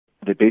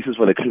the basis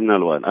for the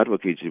criminal one,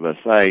 Advocate Jiba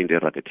signed a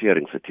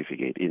racketeering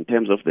certificate in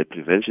terms of the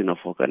Prevention of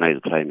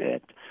Organized Crime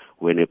Act.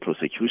 When a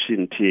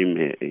prosecution team,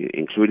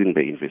 including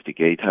the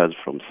investigators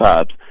from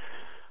SABS,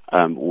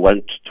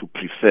 want to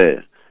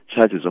prefer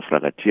charges of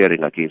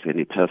racketeering against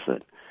any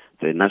person,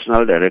 the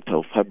National Director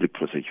of Public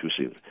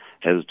Prosecutions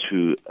has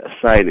to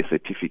sign a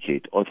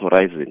certificate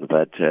authorizing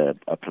that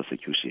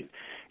prosecution.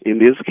 In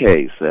this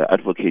case,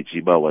 Advocate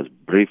Jiba was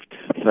briefed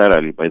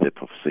thoroughly by the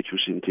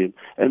prosecution team,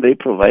 and they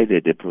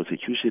provided a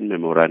prosecution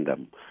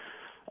memorandum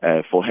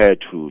for her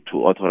to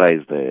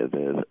authorize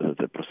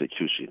the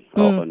prosecution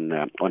on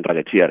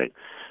racketeering.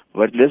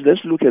 But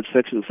let's look at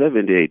Section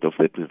 78 of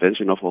the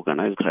Prevention of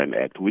Organized Crime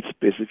Act, which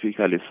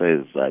specifically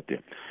says that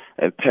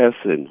a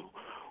person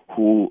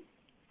who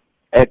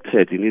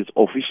acted in his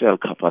official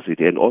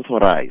capacity and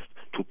authorized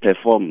to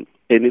perform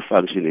any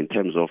function in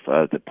terms of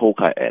the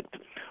Poker Act,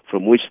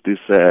 from which this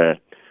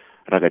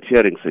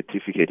racketeering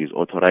certificate is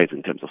authorized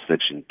in terms of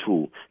Section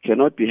 2,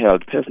 cannot be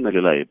held personally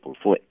liable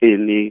for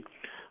any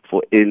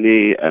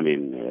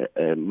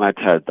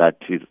matter that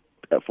is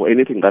for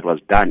anything that was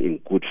done in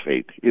good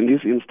faith. In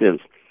this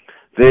instance,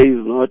 there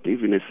is not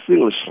even a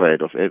single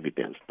shred of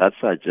evidence that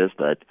suggests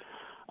that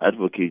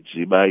Advocate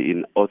Jiba,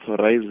 in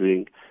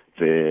authorizing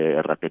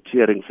the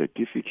racketeering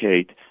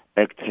certificate,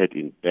 acted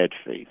in bad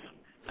faith.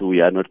 So we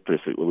are not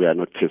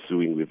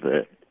pursuing with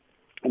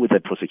the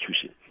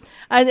prosecution.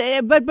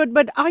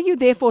 But are you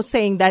therefore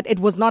saying that it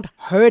was not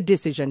her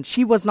decision?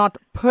 She was not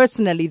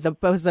personally the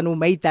person who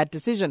made that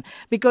decision?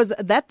 Because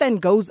that then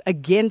goes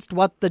against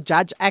what the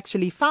judge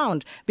actually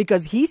found,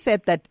 because he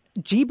said that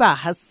Jiba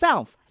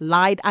herself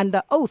lied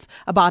under oath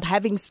about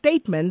having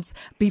statements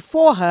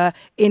before her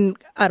in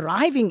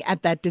arriving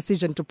at that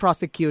decision to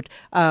prosecute,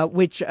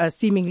 which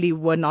seemingly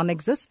were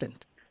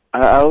non-existent.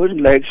 I would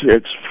like to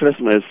express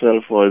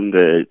myself on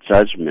the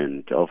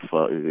judgment of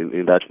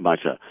in that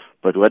matter,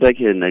 but what I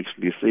can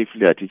actually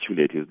safely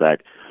articulate is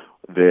that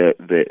the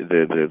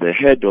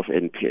head of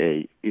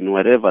NPA, in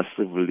whatever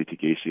civil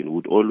litigation,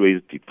 would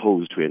always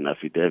depose to an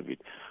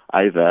affidavit,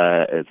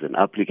 either as an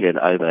applicant,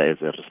 either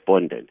as a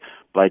respondent.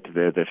 But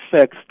the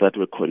facts that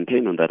were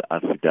contained on that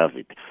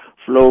affidavit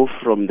flow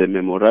from the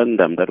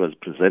memorandum that was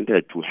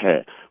presented to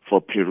her for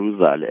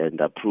perusal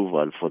and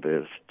approval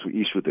to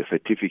issue the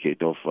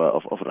certificate of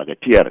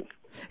racketeering.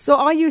 So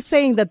are you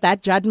saying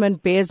that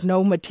judgment has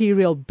no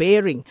material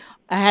bearing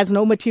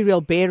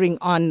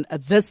on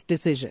this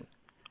decision?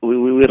 We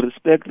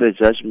respect the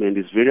judgment.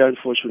 It's very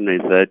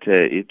unfortunate that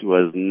it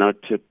was not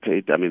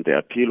paid. I mean, the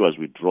appeal was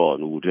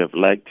withdrawn. We would have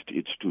liked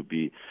it to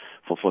be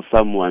for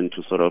someone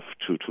to sort of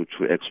to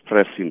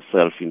express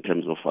himself in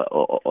terms of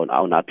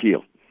on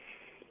appeal.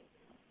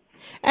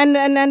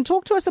 And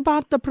talk to us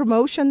about the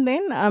promotion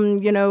then.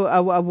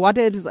 What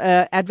is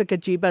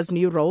Advocate Jiba's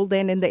new role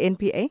then in the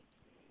NPA?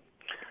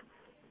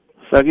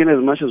 So again,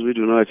 as much as we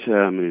do not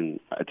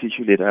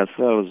articulate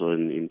ourselves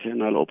on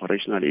internal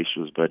operational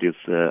issues, but it's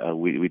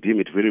we deem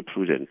it very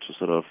prudent to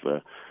sort of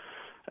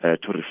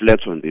to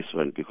reflect on this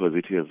one, because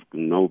it has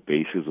no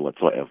basis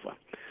whatsoever.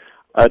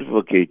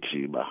 Advocate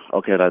Jiba,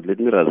 let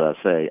me rather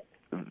say,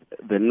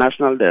 the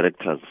national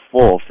directors,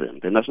 four of them,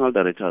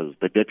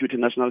 the deputy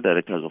national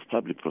directors of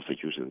public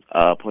prosecutions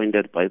are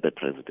appointed by the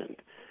president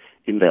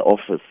in the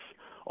office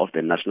of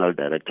the national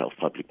director of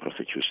public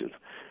prosecutions.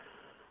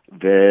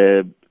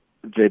 The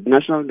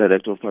national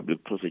director of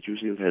public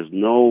prosecutions has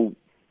no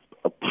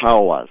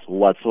powers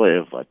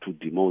whatsoever to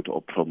demote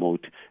or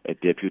promote a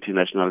deputy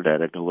national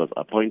director who was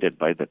appointed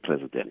by the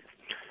president.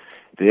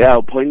 They are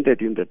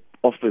appointed in the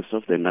office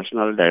of the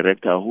national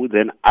director, who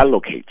then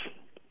allocates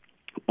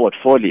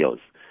portfolios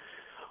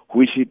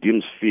which he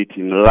deems fit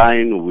in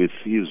line with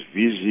his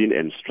vision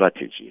and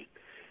strategy.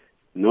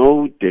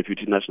 No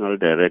deputy national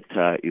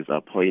director is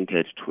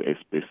appointed to a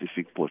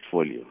specific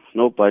portfolio.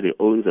 Nobody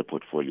owns a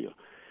portfolio.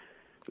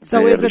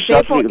 So is it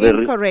therefore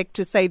incorrect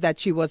to say that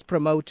she was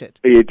promoted?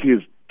 It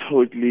is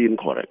totally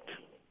incorrect.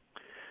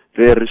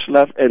 The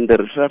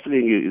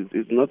reshuffling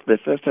is not the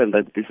first time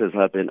that this has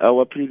happened.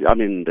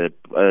 Mr.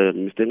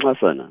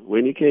 Nxasana,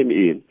 when he came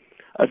in,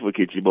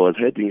 Advocate Jiba was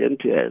heading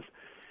NPS.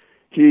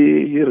 He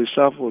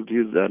reshuffled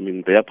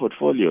their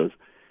portfolios.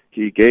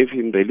 He gave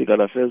him the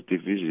legal affairs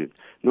division.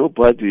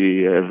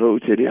 Nobody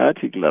wrote any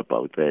article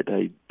about that.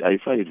 I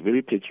find it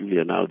very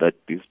peculiar now that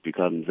this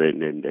becomes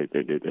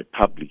a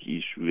public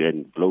issue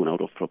and blown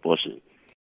out of proportion.